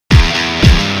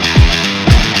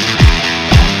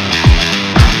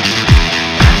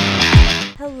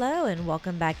and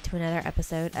welcome back to another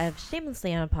episode of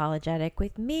Shamelessly Unapologetic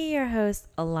with me, your host,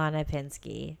 Alana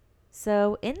Pinsky.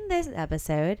 So, in this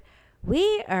episode,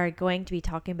 we are going to be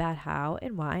talking about how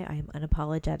and why I am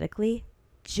unapologetically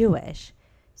Jewish.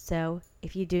 So,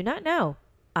 if you do not know,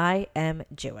 I am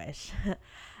Jewish.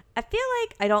 I feel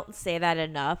like I don't say that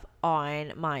enough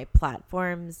on my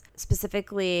platforms,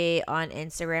 specifically on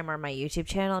Instagram or my YouTube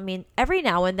channel. I mean, every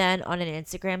now and then on an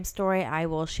Instagram story, I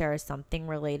will share something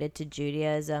related to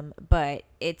Judaism, but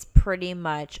it's pretty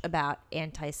much about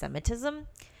anti-Semitism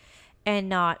and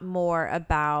not more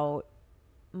about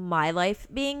my life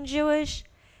being Jewish.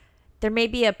 There may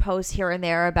be a post here and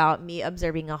there about me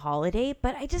observing a holiday,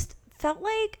 but I just felt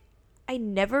like I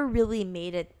never really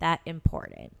made it that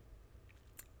important.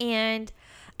 And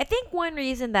I think one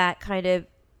reason that kind of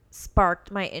sparked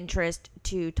my interest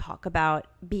to talk about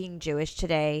being Jewish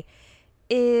today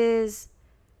is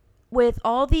with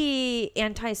all the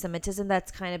anti-Semitism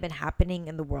that's kind of been happening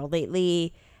in the world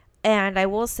lately. And I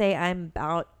will say I'm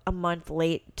about a month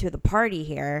late to the party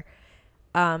here.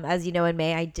 As you know, in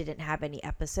May, I didn't have any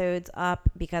episodes up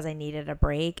because I needed a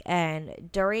break. And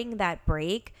during that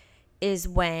break is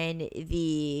when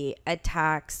the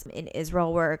attacks in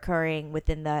Israel were occurring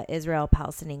within the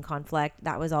Israel-Palestinian conflict.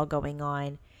 That was all going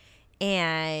on.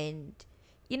 And,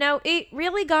 you know, it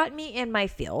really got me in my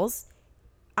feels.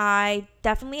 I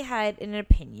definitely had an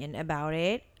opinion about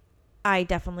it. I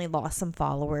definitely lost some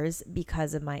followers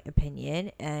because of my opinion.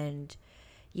 And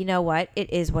you know what?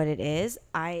 It is what it is.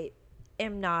 I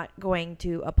am not going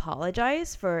to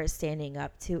apologize for standing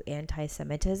up to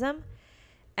anti-Semitism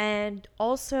and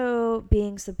also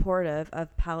being supportive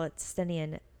of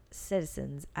Palestinian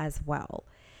citizens as well.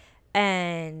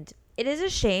 And it is a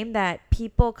shame that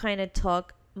people kind of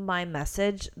took my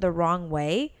message the wrong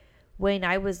way when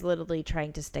I was literally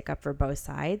trying to stick up for both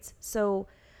sides. So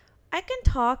I can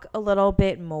talk a little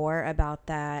bit more about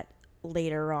that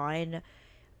later on.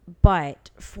 But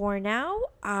for now,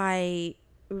 I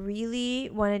really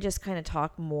want to just kind of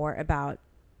talk more about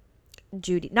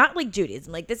not like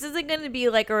Judaism. Like, this isn't going to be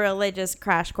like a religious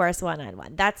crash course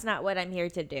one-on-one. That's not what I'm here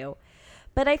to do.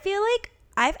 But I feel like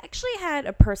I've actually had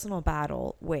a personal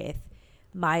battle with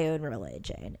my own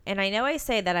religion. And I know I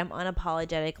say that I'm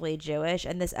unapologetically Jewish,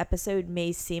 and this episode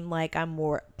may seem like I'm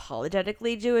more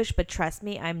apologetically Jewish, but trust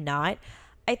me, I'm not.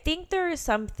 I think there are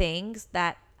some things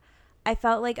that I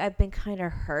felt like I've been kind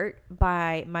of hurt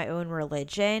by my own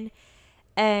religion.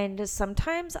 And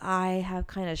sometimes I have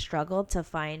kind of struggled to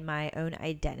find my own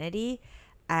identity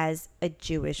as a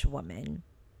Jewish woman.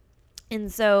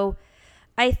 And so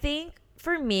I think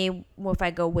for me, if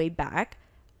I go way back,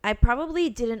 I probably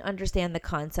didn't understand the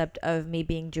concept of me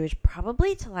being Jewish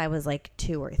probably till I was like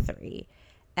 2 or 3.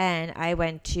 And I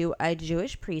went to a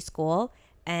Jewish preschool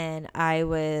and I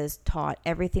was taught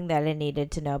everything that I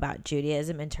needed to know about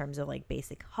Judaism in terms of like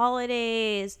basic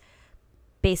holidays,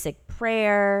 basic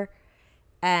prayer,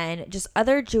 and just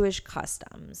other Jewish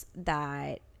customs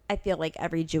that I feel like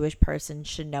every Jewish person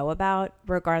should know about,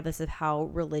 regardless of how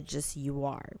religious you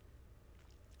are.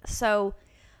 So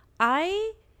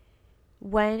I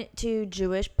went to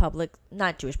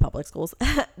not Jewish public schools,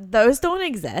 those don't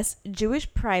exist,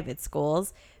 Jewish private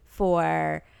schools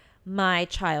for my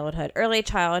childhood, early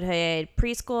childhood,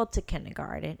 preschool to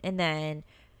kindergarten. And then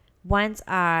once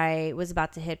I was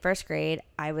about to hit first grade,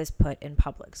 I was put in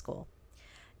public school.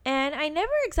 And I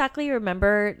never exactly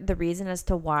remember the reason as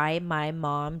to why my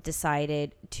mom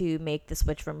decided to make the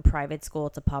switch from private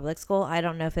school to public school. I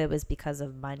don't know if it was because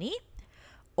of money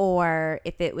or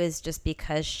if it was just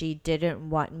because she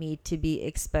didn't want me to be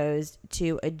exposed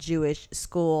to a Jewish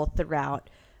school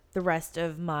throughout the rest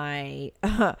of my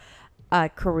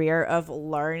career of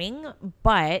learning.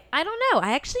 But I don't know.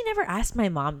 I actually never asked my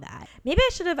mom that. Maybe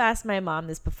I should have asked my mom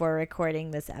this before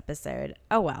recording this episode.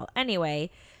 Oh well.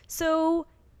 Anyway, so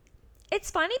it's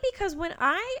funny because when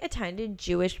I attended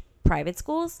Jewish private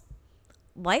schools,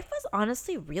 life was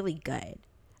honestly really good.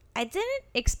 I didn't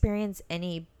experience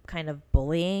any kind of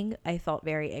bullying. I felt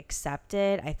very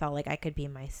accepted. I felt like I could be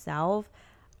myself.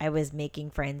 I was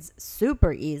making friends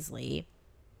super easily.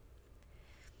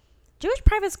 Jewish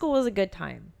private school was a good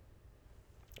time.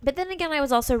 But then again, I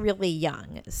was also really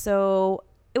young. So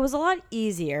it was a lot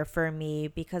easier for me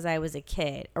because I was a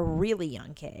kid, a really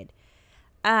young kid.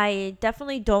 I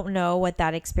definitely don't know what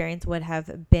that experience would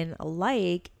have been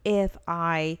like if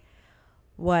I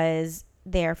was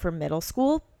there for middle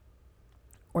school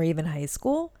or even high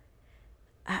school.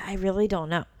 I really don't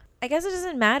know. I guess it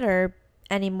doesn't matter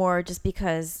anymore just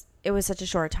because it was such a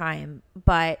short time.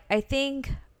 But I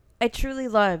think I truly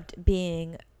loved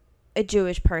being a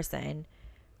Jewish person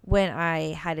when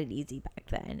I had it easy back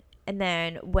then. And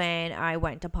then when I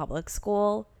went to public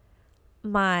school,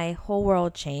 my whole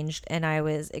world changed and I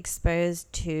was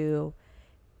exposed to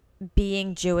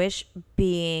being Jewish,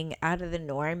 being out of the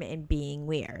norm, and being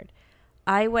weird.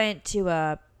 I went to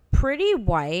a pretty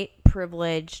white,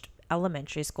 privileged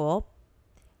elementary school,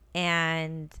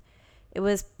 and it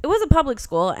was a public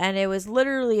school, and it was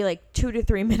literally like 2 to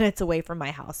 3 minutes away from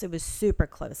my house. It was super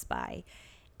close by.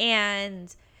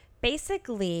 And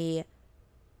basically,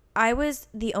 I was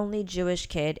the only Jewish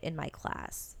kid in my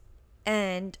class,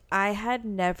 and I had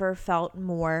never felt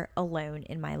more alone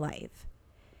in my life.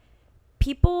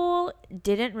 People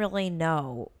didn't really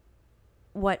know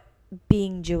what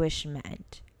being Jewish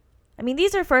meant. I mean,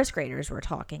 these are first graders we're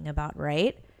talking about,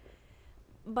 right?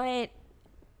 But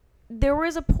there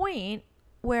was a point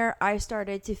where I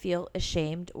started to feel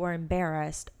ashamed or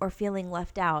embarrassed or feeling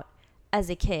left out as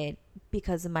a kid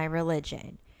because of my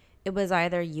religion. It was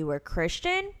either you were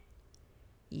Christian,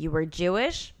 you were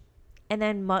Jewish, and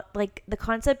then like the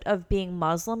concept of being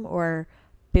Muslim or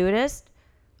Buddhist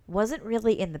wasn't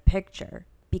really in the picture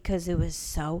because it was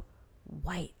so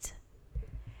white.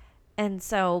 And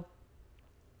so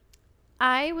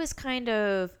I was kind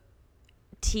of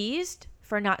teased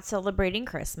for not celebrating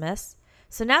Christmas.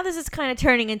 So now this is kind of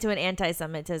turning into an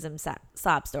anti-Semitism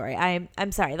sob story.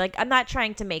 I'm sorry. Like, I'm not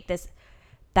trying to make this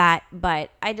that, but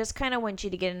I just kind of want you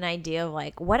to get an idea of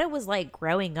like what it was like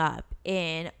growing up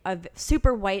in a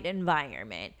super white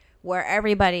environment where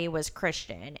everybody was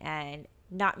Christian and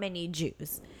not many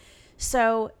Jews.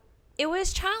 So it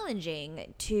was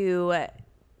challenging to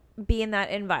be in that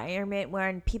environment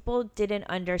where people didn't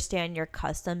understand your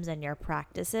customs and your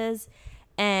practices,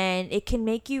 and it can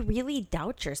make you really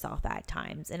doubt yourself at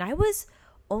times. And I was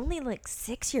only like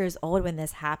 6 years old when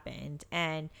this happened,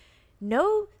 and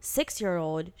no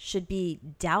 6-year-old should be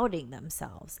doubting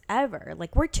themselves ever.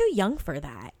 Like, we're too young for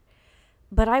that.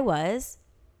 But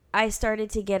I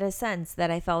started to get a sense that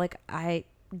I felt like I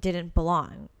didn't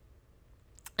belong.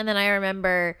 And then I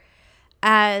remember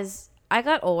as I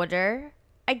got older,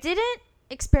 I didn't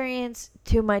experience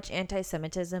too much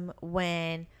anti-Semitism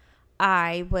when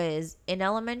I was in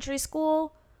elementary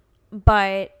school,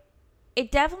 but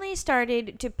it definitely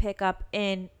started to pick up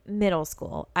in middle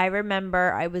school. I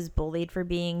remember I was bullied for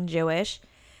being Jewish,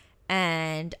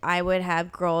 and I would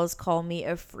have girls call me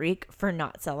a freak for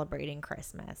not celebrating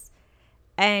Christmas.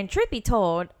 And truth be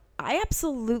told, I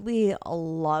absolutely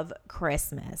love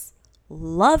Christmas.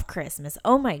 Love Christmas.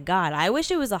 Oh my God. I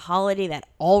wish it was a holiday that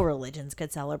all religions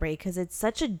could celebrate because it's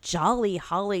such a jolly,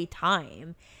 holly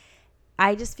time.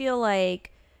 I just feel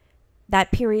like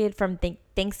that period from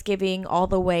Thanksgiving all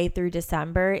the way through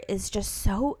December is just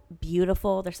so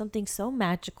beautiful. There's something so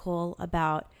magical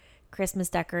about Christmas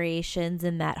decorations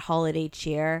and that holiday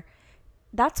cheer.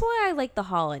 That's why I like the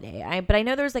holiday. But I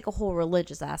know there's like a whole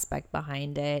religious aspect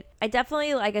behind it. I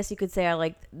definitely, I guess you could say I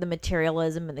like the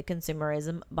materialism and the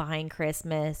consumerism behind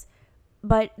Christmas.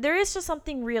 But there is just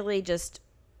something really just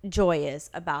joyous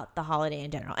about the holiday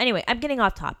in general. Anyway, I'm getting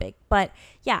off topic. But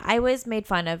yeah, I was made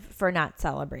fun of for not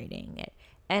celebrating it.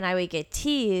 And I would get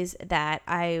teased that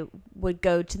I would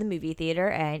go to the movie theater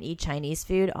and eat Chinese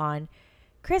food on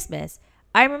Christmas.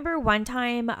 I remember one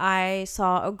time I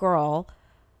saw a girl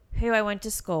who I went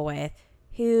to school with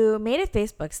who made a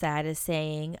Facebook status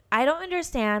saying, I don't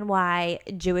understand why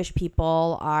Jewish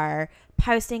people are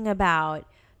posting about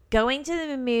going to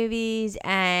the movies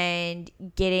and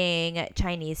getting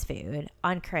Chinese food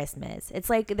on Christmas. It's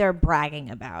like they're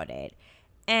bragging about it.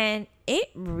 And it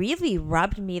really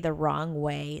rubbed me the wrong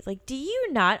way. Like, do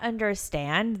you not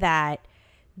understand that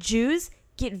Jews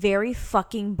get very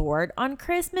fucking bored on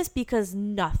Christmas because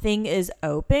nothing is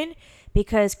open?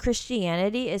 Because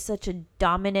Christianity is such a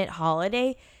dominant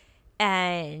holiday,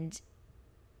 and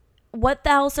what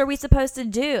else are we supposed to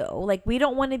do? Like, we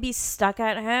don't want to be stuck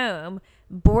at home,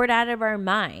 bored out of our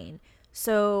mind.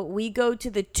 So we go to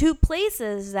the two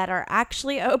places that are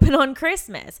actually open on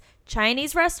Christmas: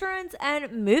 Chinese restaurants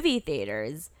and movie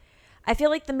theaters. I feel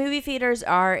like the movie theaters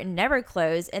are never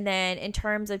closed. And then in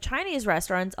terms of Chinese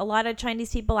restaurants, a lot of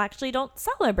Chinese people actually don't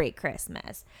celebrate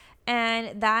Christmas.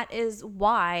 And that is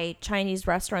why Chinese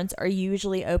restaurants are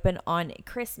usually open on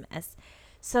Christmas.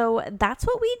 So that's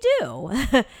what we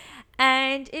do.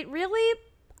 And it really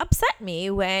upset me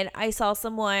when I saw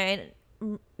someone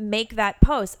make that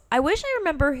post. I wish I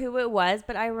remember who it was,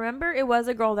 but I remember it was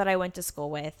a girl that I went to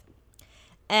school with.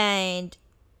 And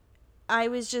I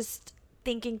was just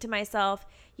thinking to myself,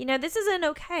 this isn't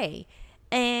okay.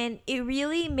 And it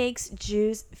really makes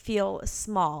Jews feel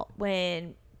small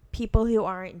when people who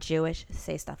aren't Jewish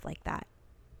say stuff like that.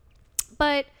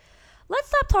 But let's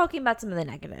stop talking about some of the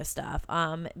negative stuff,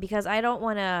 because I don't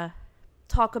want to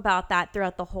talk about that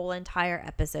throughout the whole entire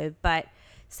episode, but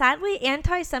sadly,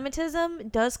 anti-Semitism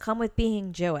does come with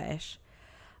being Jewish.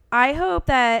 I hope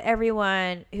that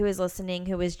everyone who is listening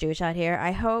who is Jewish out here,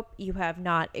 I hope you have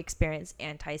not experienced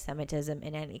anti-Semitism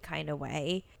in any kind of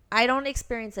way. I don't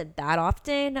experience it that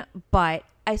often, but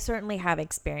I certainly have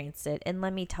experienced it. And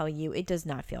let me tell you, it does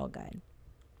not feel good.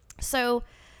 So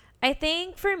I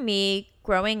think for me,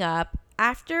 growing up,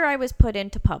 after I was put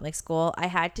into public school, I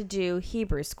had to do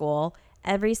Hebrew school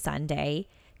every Sunday,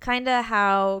 kind of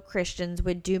how Christians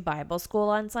would do Bible school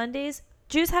on Sundays.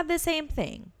 Jews have the same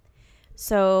thing.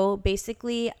 So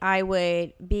basically, I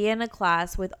would be in a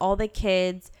class with all the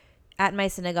kids at my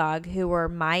synagogue who were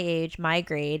my age, my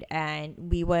grade, and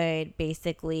we would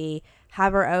basically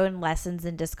have our own lessons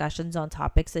and discussions on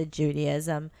topics of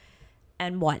Judaism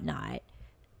and whatnot.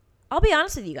 I'll be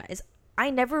honest with you guys,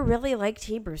 I never really liked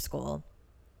Hebrew school.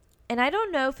 And I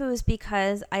don't know if it was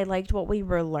because I liked what we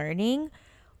were learning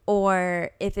or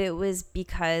if it was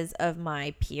because of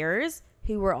my peers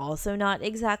who were also not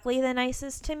exactly the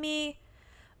nicest to me.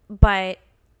 But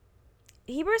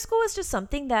Hebrew school was just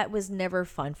something that was never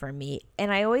fun for me.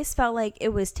 And I always felt like it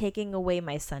was taking away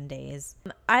my Sundays.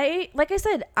 Like I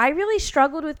said, I really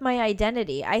struggled with my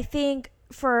identity. I think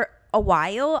for a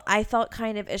while, I felt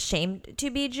kind of ashamed to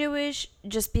be Jewish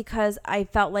just because I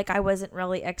felt like I wasn't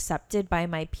really accepted by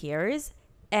my peers.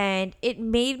 And it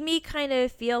made me kind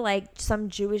of feel like some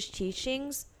Jewish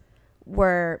teachings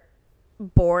were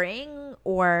boring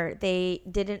or they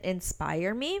didn't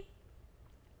inspire me.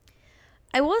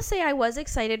 I will say I was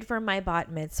excited for my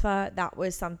bat mitzvah. That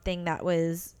was something that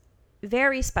was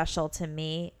very special to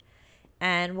me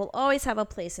and will always have a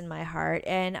place in my heart.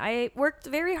 And I worked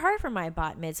very hard for my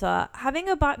bat mitzvah. Having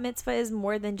a bat mitzvah is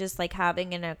more than just like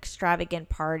having an extravagant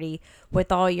party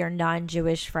with all your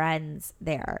non-Jewish friends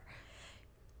there.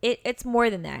 It's more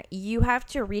than that. You have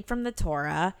to read from the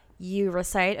Torah. You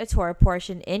recite a Torah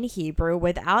portion in Hebrew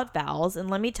without vowels.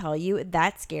 And let me tell you,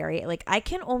 that's scary. Like, I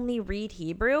can only read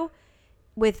Hebrew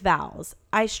with vowels.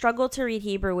 I struggle to read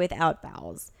Hebrew without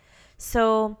vowels.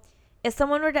 So if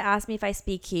someone were to ask me if I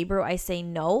speak Hebrew, I say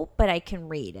no, but I can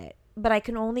read it. But I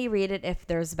can only read it if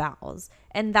there's vowels.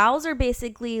 And vowels are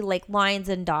basically like lines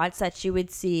and dots that you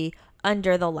would see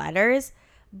under the letters.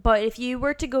 But if you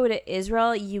were to go to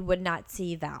Israel, you would not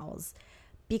see vowels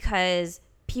because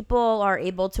people are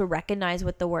able to recognize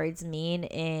what the words mean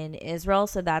in Israel.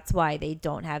 So that's why they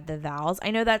don't have the vowels.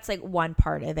 I know that's like one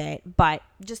part of it, but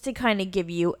just to kind of give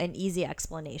you an easy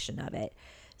explanation of it.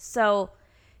 So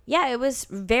yeah, it was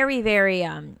very, very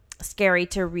scary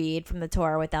to read from the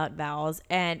Torah without vowels.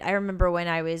 And I remember when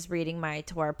I was reading my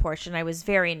Torah portion, I was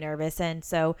very nervous. And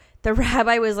so the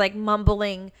rabbi was like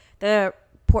mumbling the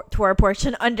Torah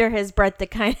portion under his breath to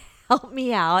kind of help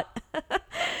me out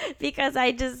because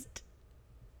I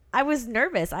was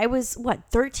nervous. I was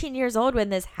 13 years old when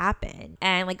this happened.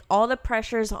 And like all the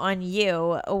pressure's on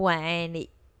you when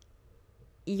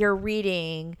you're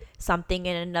reading something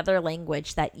in another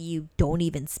language that you don't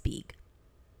even speak.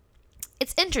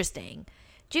 It's interesting.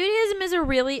 Judaism is a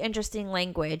really interesting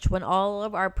language when all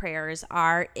of our prayers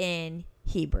are in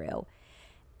Hebrew.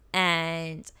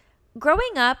 And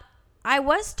growing up, I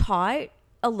was taught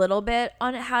a little bit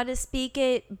on how to speak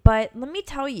it, but let me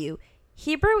tell you,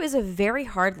 Hebrew is a very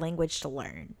hard language to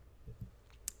learn.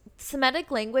 Semitic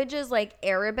languages like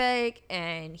Arabic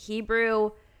and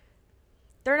Hebrew,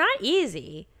 they're not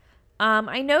easy.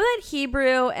 I know that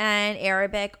Hebrew and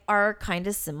Arabic are kind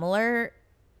of similar,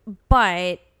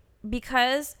 but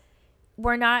because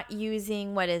we're not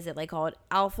using, called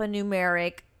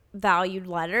alphanumeric valued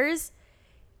letters,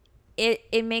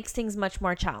 it makes things much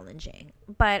more challenging.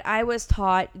 But I was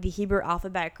taught the Hebrew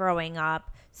alphabet growing up,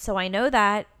 so I know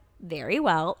that very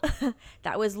well.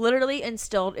 That was literally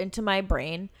instilled into my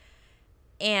brain.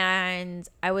 And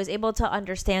I was able to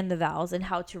understand the vowels and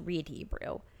how to read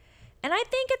Hebrew. And I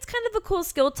think it's kind of a cool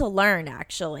skill to learn,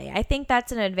 actually. I think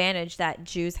that's an advantage that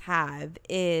Jews have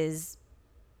is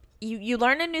you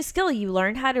learn a new skill. You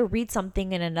learn how to read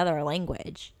something in another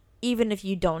language. Even if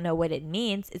you don't know what it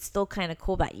means, it's still kind of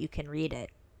cool that you can read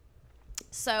it.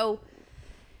 So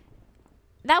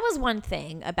that was one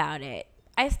thing about it.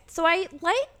 I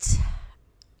liked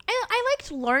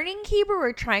learning Hebrew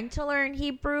or trying to learn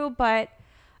Hebrew, but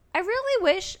I really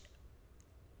wish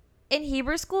in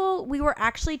Hebrew school we were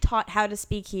actually taught how to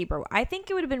speak Hebrew. I think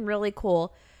it would have been really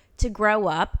cool to grow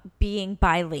up being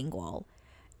bilingual.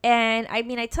 And I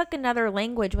mean, I took another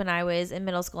language when I was in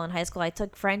middle school and high school. I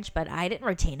took French, but I didn't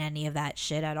retain any of that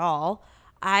shit at all.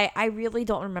 I really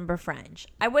don't remember French.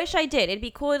 I wish I did. It'd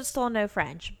be cool to still know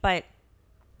French, but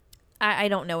I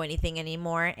don't know anything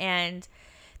anymore. And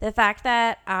The fact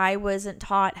that I wasn't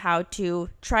taught how to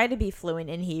try to be fluent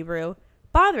in Hebrew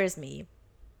bothers me.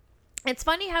 It's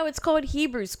funny how it's called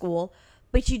Hebrew school,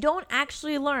 but you don't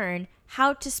actually learn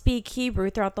how to speak Hebrew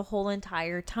throughout the whole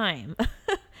entire time.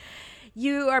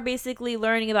 You are basically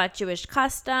learning about Jewish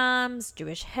customs,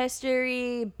 Jewish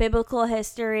history, biblical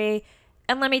history.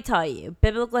 And let me tell you,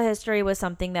 biblical history was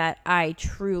something that I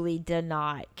truly did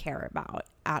not care about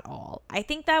at all. I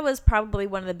think that was probably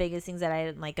one of the biggest things that I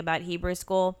didn't like about Hebrew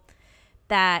school,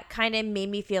 that kind of made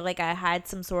me feel like I had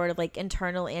some sort of like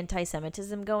internal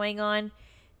anti-Semitism going on,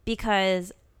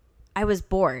 because I was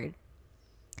bored.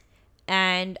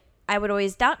 And I would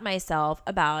always doubt myself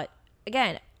about,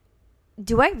 again,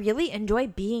 do I really enjoy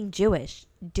being Jewish?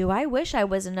 Do I wish I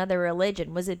was another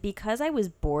religion? Was it because I was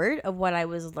bored of what I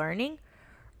was learning?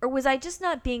 Or was I just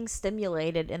not being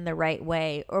stimulated in the right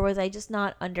way? Or was I just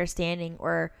not understanding?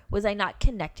 Or was I not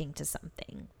connecting to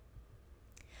something?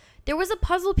 There was a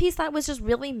puzzle piece that was just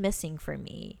really missing for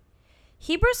me.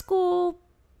 Hebrew school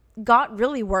got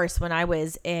really worse when I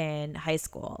was in high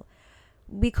school.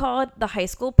 We called the high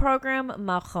school program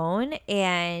Machon,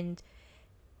 and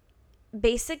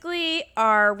basically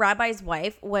our rabbi's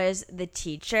wife was the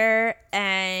teacher,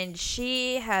 and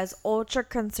she has ultra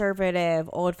conservative,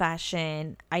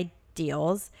 old-fashioned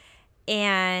ideals.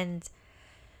 And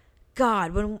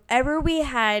God, whenever we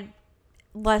had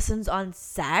lessons on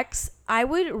sex, I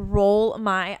would roll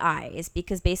my eyes,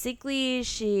 because basically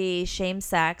she shames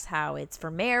sex, how it's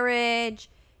for marriage.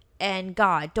 And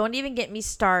God, don't even get me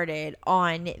started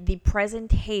on the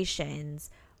presentations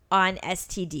on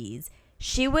STDs.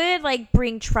 She would like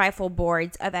bring trifle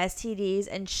boards of STDs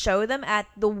and show them at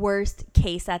the worst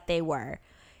case that they were.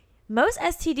 Most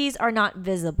STDs are not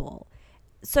visible.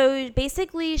 So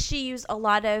basically she used a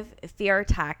lot of fear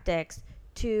tactics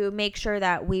to make sure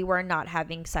that we were not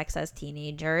having sex as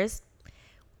teenagers.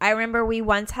 I remember we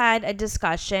once had a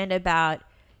discussion about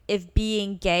if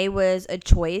being gay was a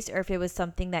choice or if it was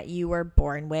something that you were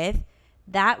born with.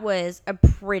 That was a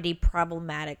pretty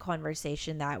problematic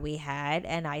conversation that we had,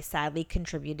 and I sadly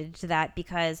contributed to that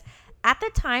because at the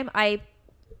time I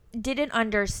didn't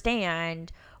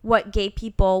understand what gay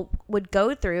people would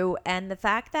go through, and the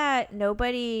fact that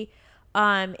nobody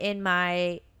in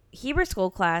my Hebrew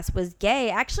school class was gay.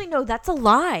 Actually, no, that's a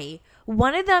lie.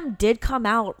 One of them did come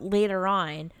out later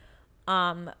on,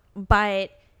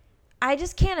 but I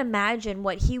just can't imagine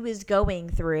what he was going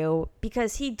through,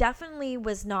 because he definitely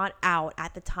was not out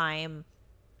at the time.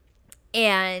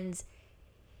 And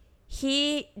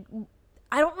I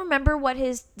don't remember what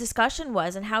his discussion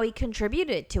was and how he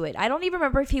contributed to it. I don't even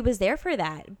remember if he was there for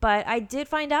that. But I did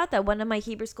find out that one of my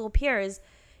Hebrew school peers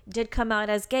did come out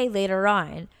as gay later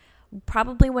on,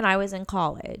 probably when I was in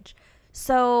college.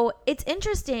 So it's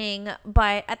interesting,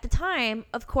 but at the time,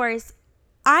 of course,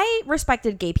 I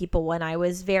respected gay people when I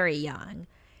was very young.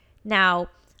 Now,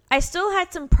 I still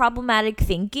had some problematic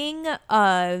thinking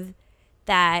of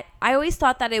that. I always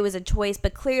thought that it was a choice,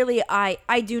 but clearly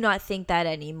I do not think that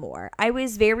anymore. I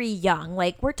was very young.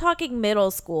 Like, we're talking middle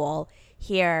school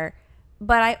here,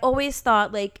 but I always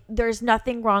thought, like, there's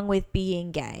nothing wrong with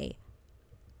being gay.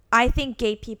 I think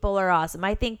gay people are awesome.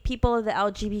 I think people of the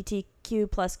LGBTQ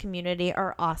plus community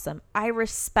are awesome. I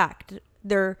respect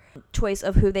their choice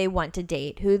of who they want to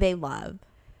date, who they love.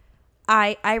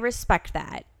 I respect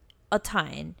that a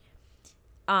ton.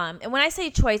 And when I say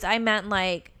choice, I meant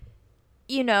like,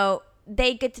 you know,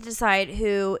 they get to decide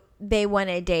who they want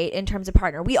to date in terms of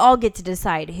partner. We all get to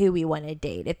decide who we want to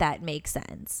date, if that makes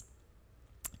sense.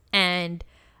 And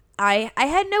I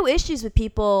had no issues with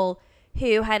people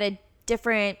who had a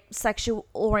different sexual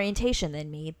orientation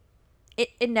than me.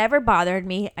 It never bothered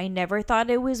me. I never thought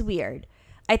it was weird.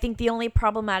 I think the only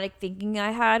problematic thinking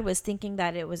I had was thinking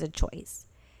that it was a choice.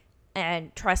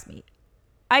 And trust me,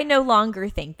 I no longer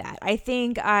think that. I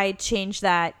think I changed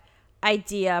that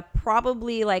idea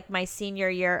probably like my senior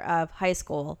year of high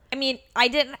school. I mean, I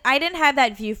didn't have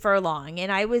that view for long,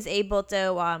 and I was able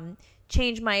to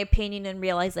change my opinion and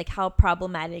realize like how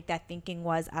problematic that thinking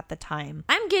was at the time.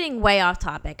 I'm getting way off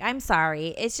topic. I'm sorry.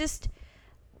 It's just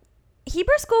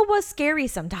Hebrew school was scary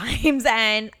sometimes,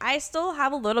 and I still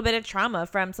have a little bit of trauma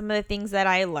from some of the things that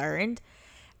I learned,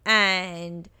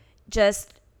 and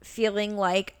just feeling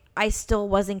like I still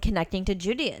wasn't connecting to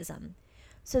Judaism.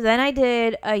 So then I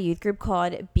did a youth group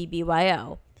called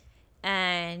BBYO,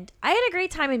 and I had a great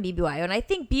time in BBYO, and I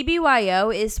think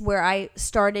BBYO is where I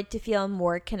started to feel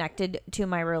more connected to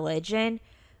my religion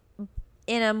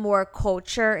in a more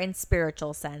culture and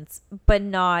spiritual sense, but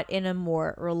not in a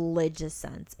more religious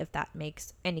sense, if that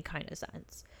makes any kind of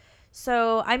sense.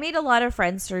 So I made a lot of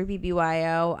friends through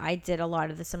BBYO. I did a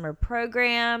lot of the summer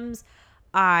programs.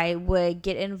 I would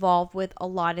get involved with a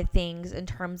lot of things in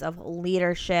terms of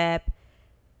leadership,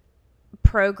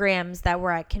 programs that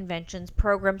were at conventions,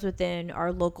 programs within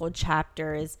our local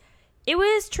chapters. It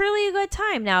was truly a good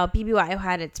time. Now, BBYO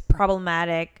had its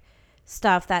problematic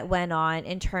stuff that went on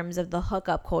in terms of the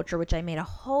hookup culture, which I made a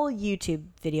whole YouTube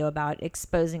video about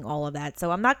exposing all of that.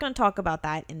 So I'm not going to talk about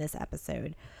that in this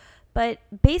episode. But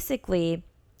basically,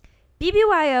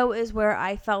 BBYO is where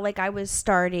I felt like I was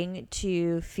starting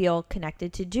to feel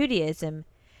connected to Judaism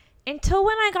until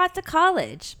when I got to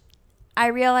college. I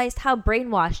realized how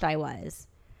brainwashed I was.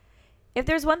 If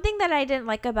there's one thing that I didn't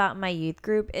like about my youth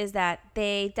group is that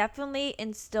they definitely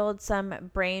instilled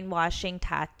some brainwashing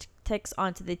tactics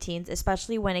onto the teens,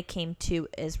 especially when it came to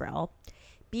Israel.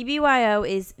 BBYO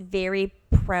is very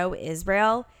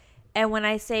pro-Israel, and when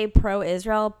I say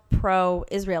pro-Israel,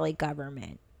 pro-Israeli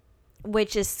government,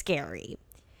 which is scary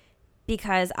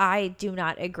because I do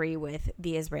not agree with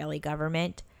the Israeli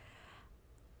government.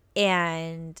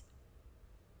 And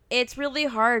it's really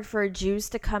hard for Jews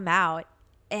to come out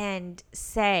and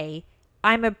say,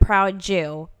 I'm a proud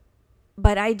Jew,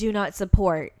 but I do not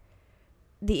support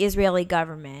the Israeli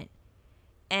government.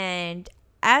 And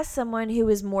as someone who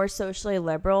is more socially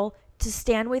liberal, to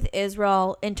stand with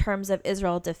Israel in terms of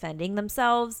Israel defending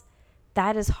themselves,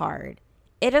 that is hard.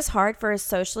 It is hard for a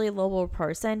socially liberal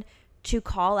person to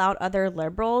call out other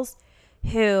liberals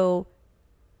who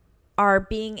are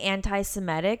being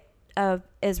anti-Semitic of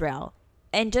Israel.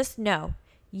 And just know,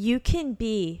 you can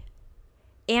be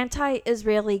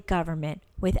anti-Israeli government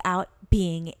without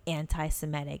being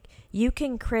anti-Semitic. You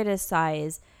can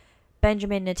criticize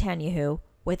Benjamin Netanyahu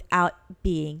without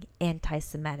being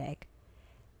anti-Semitic.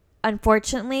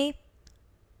 Unfortunately,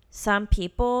 some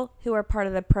people who are part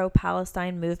of the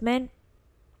pro-Palestine movement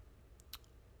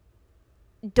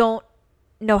don't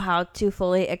know how to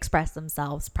fully express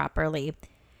themselves properly.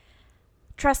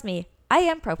 Trust me, I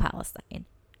am pro-Palestine.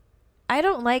 I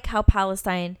don't like how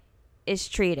Palestine is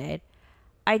treated.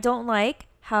 I don't like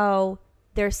how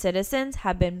their citizens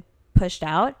have been pushed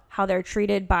out, how they're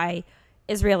treated by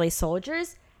Israeli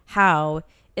soldiers, how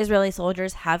Israeli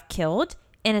soldiers have killed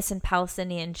innocent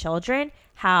Palestinian children,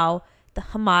 how the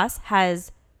Hamas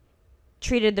has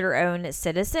treated their own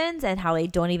citizens and how they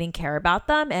don't even care about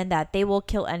them and that they will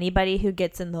kill anybody who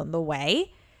gets in the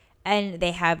way. And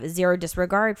they have zero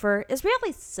disregard for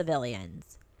Israeli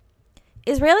civilians.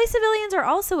 Israeli civilians are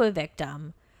also a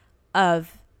victim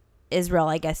of Israel,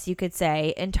 I guess you could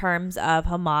say, in terms of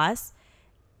Hamas,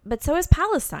 but so is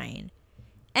Palestine.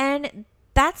 And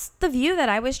that's the view that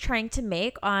I was trying to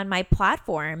make on my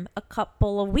platform a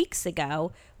couple of weeks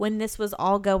ago when this was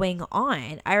all going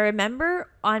on. I remember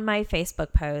on my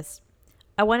Facebook post,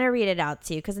 I want to read it out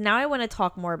to you because now I want to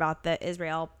talk more about the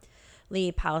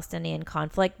Israeli-Palestinian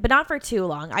conflict, but not for too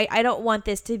long. I don't want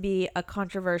this to be a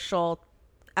controversial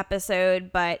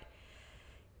episode, but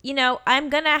you know, I'm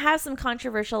going to have some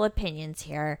controversial opinions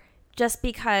here just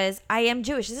because I am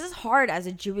Jewish. This is hard as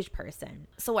a Jewish person.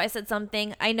 So I said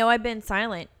something. I know I've been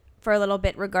silent for a little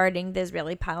bit regarding the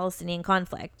Israeli-Palestinian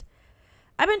conflict.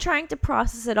 I've been trying to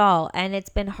process it all, and it's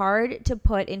been hard to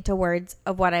put into words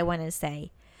of what I want to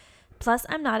say. Plus,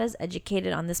 I'm not as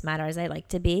educated on this matter as I like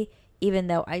to be, even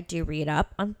though I do read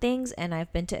up on things, and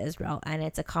I've been to Israel, and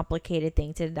it's a complicated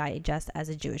thing to digest as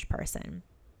a Jewish person.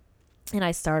 And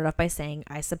I started off by saying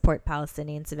I support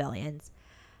Palestinian civilians.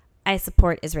 I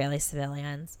support Israeli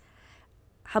civilians.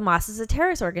 Hamas is a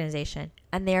terrorist organization,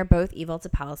 and they are both evil to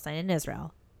Palestine and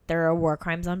Israel. There are war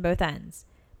crimes on both ends.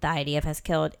 The IDF has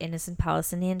killed innocent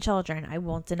Palestinian children. I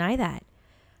won't deny that.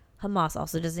 Hamas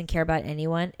also doesn't care about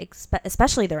anyone,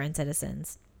 especially their own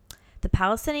citizens. The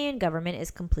Palestinian government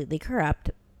is completely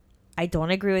corrupt. I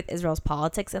don't agree with Israel's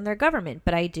politics and their government,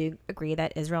 but I do agree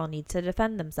that Israel needs to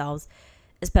defend themselves,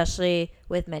 especially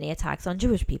with many attacks on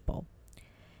Jewish people.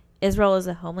 Israel is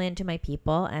a homeland to my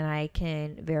people, and I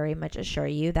can very much assure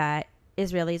you that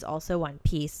Israelis also want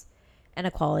peace and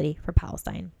equality for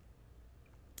Palestine.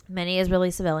 Many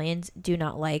Israeli civilians do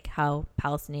not like how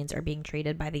Palestinians are being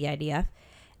treated by the IDF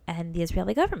and the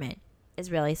Israeli government.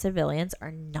 Israeli civilians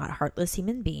are not heartless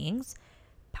human beings.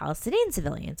 Palestinian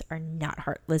civilians are not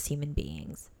heartless human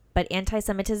beings. But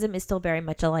anti-Semitism is still very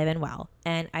much alive and well,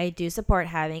 and I do support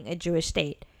having a Jewish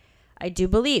state. I do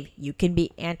believe you can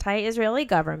be anti-Israeli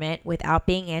government without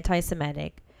being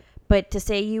anti-Semitic. But to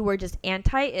say you were just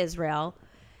anti-Israel,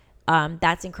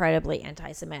 that's incredibly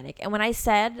anti-Semitic. And when I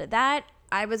said that,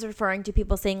 I was referring to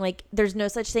people saying, like, there's no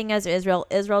such thing as Israel.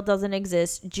 Israel doesn't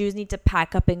exist. Jews need to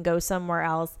pack up and go somewhere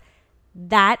else.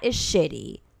 That is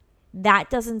shitty. That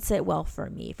doesn't sit well for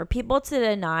me. For people to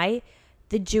deny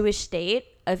the Jewish state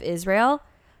of Israel,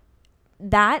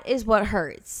 that is what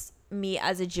hurts. me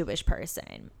as a Jewish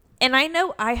person. And I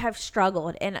know I have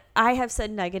struggled and I have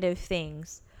said negative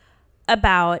things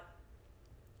about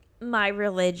my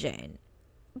religion.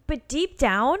 But deep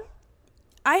down,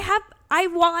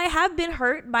 while I have been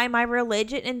hurt by my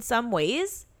religion in some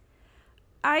ways,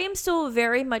 I am still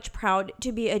very much proud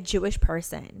to be a Jewish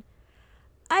person.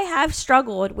 I have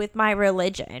struggled with my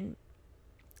religion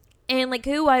and like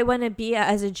who I want to be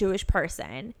as a Jewish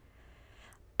person.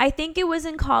 I think it was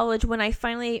in college when I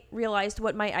finally realized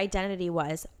what my identity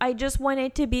was. I just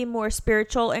wanted to be more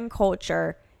spiritual in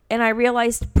culture, and I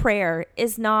realized prayer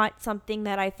is not something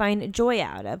that I find joy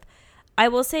out of. I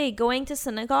will say going to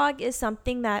synagogue is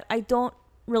something that I don't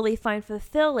really find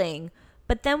fulfilling.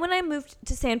 But then when I moved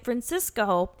to San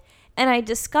Francisco and I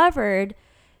discovered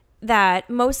that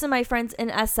most of my friends in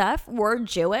SF were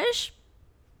Jewish,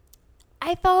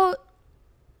 I felt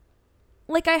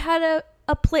like I had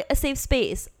a safe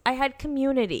space. I had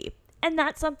community. And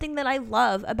that's something that I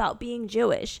love about being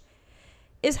Jewish,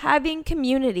 is having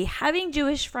community. Having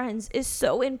Jewish friends is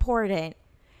so important.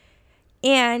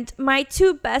 And my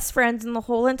two best friends in the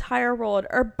whole entire world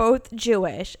are both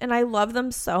Jewish, and I love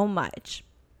them so much.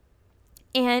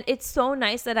 And it's so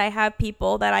nice that I have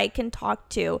people that I can talk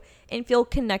to and feel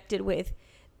connected with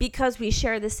because we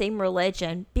share the same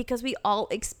religion, because we all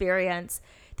experience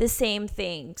the same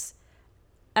things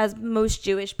as most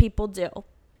Jewish people do.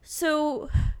 So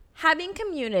having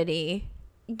community,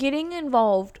 getting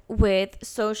involved with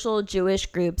social Jewish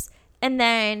groups, and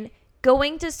then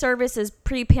going to services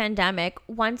pre-pandemic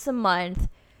once a month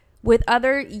with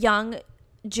other young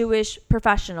Jewish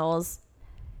professionals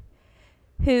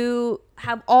who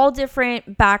have all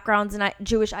different backgrounds and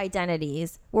Jewish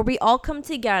identities, where we all come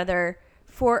together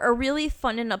for a really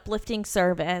fun and uplifting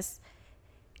service.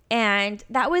 And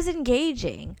that was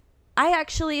engaging. I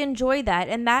actually enjoyed that,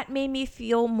 and that made me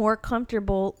feel more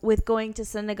comfortable with going to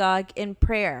synagogue in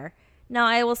prayer. Now,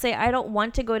 I will say I don't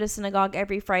want to go to synagogue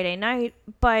every Friday night,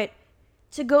 but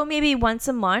to go maybe once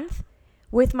a month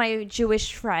with my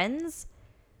Jewish friends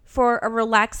for a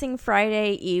relaxing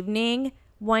Friday evening,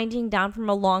 winding down from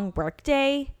a long work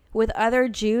day with other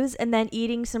Jews, and then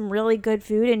eating some really good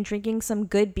food and drinking some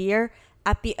good beer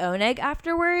at the Oneg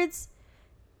afterwards,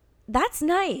 that's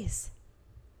nice.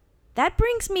 That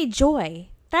brings me joy.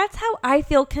 That's how I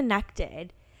feel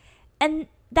connected. And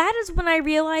that is when I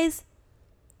realize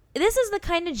this is the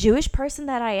kind of Jewish person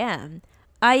that I am.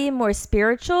 I am more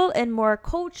spiritual and more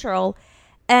cultural,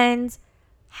 and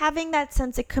having that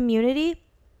sense of community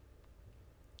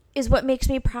is what makes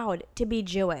me proud to be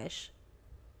Jewish.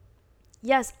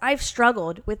 Yes, I've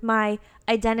struggled with my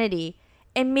identity,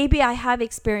 and maybe I have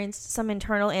experienced some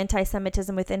internal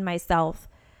anti-Semitism within myself.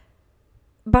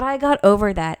 But I got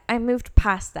over that. I moved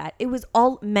past that. It was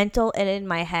all mental and in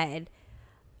my head.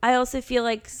 I also feel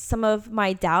like some of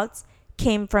my doubts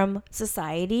came from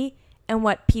society and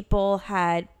what people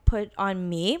had put on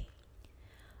me.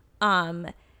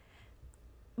 But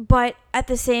at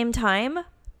the same time,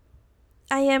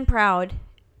 I am proud,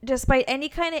 despite any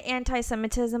kind of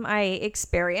anti-Semitism I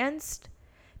experienced,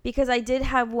 because I did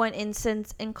have one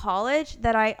instance in college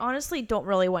that I honestly don't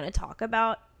really want to talk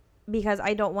about because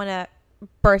I don't want to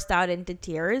burst out into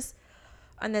tears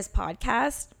on this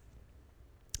podcast.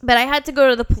 But I had to go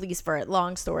to the police for it,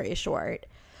 long story short.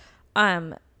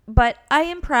 But I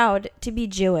am proud to be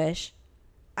Jewish.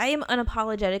 I am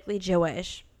unapologetically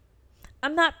Jewish.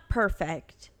 I'm not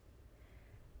perfect.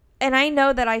 And I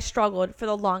know that I struggled for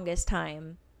the longest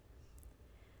time.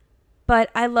 But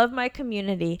I love my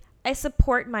community. I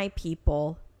support my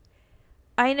people.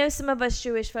 I know some of us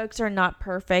Jewish folks are not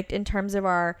perfect in terms of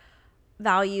our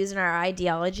values and our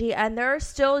ideology, and there are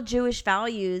still Jewish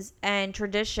values and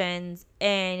traditions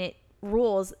and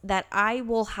rules that I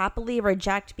will happily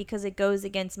reject because it goes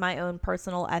against my own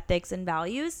personal ethics and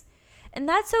values, and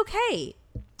that's okay.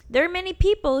 There are many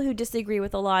people who disagree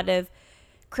with a lot of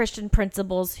Christian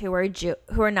principles who are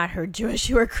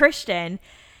Christian,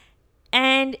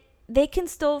 and they can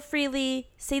still freely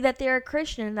say that they're a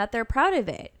Christian and that they're proud of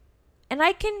it. And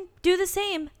I can do the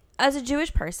same as a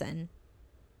Jewish person.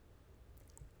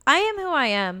 I am who I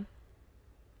am.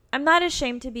 I'm not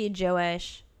ashamed to be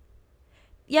Jewish.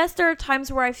 Yes, there are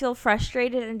times where I feel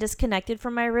frustrated and disconnected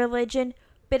from my religion,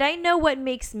 but I know what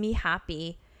makes me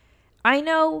happy. I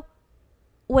know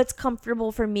what's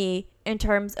comfortable for me in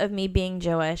terms of me being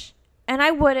Jewish, and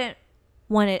I wouldn't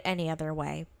want it any other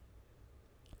way.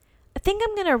 I think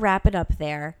I'm going to wrap it up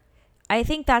there. I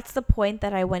think that's the point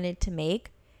that I wanted to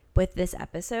make with this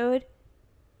episode.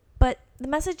 But the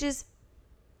message is,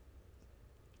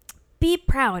 be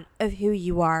proud of who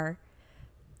you are.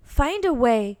 Find a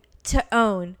way to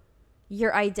own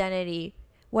your identity,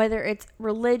 whether it's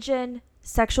religion,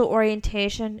 sexual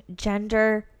orientation,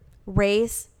 gender,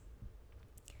 race.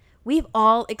 We've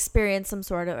all experienced some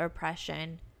sort of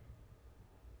oppression.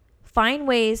 Find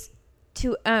ways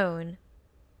to own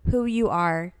who you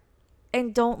are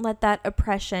and don't let that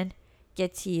oppression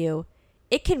get to you.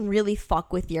 It can really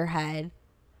fuck with your head.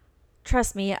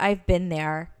 Trust me, I've been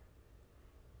there.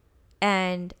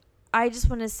 And I just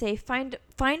want to say, find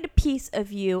a piece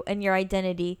of you and your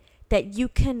identity that you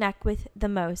connect with the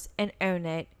most and own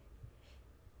it.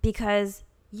 Because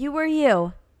you are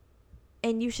you.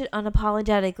 And you should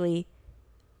unapologetically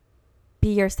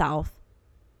be yourself.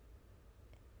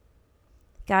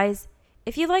 Guys,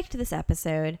 if you liked this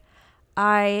episode,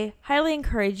 I highly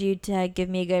encourage you to give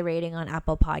me a good rating on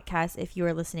Apple Podcasts if you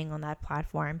are listening on that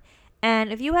platform.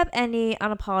 And if you have any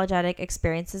unapologetic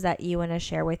experiences that you want to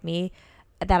share with me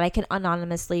that I can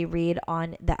anonymously read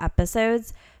on the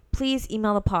episodes, please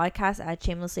email the podcast at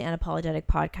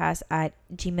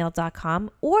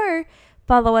shamelesslyunapologeticpodcast@gmail.com or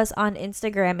follow us on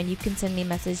Instagram and you can send me a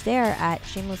message there at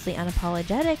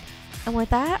shamelesslyunapologetic. And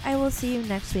with that, I will see you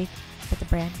next week with a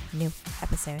brand new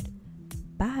episode.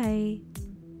 Bye.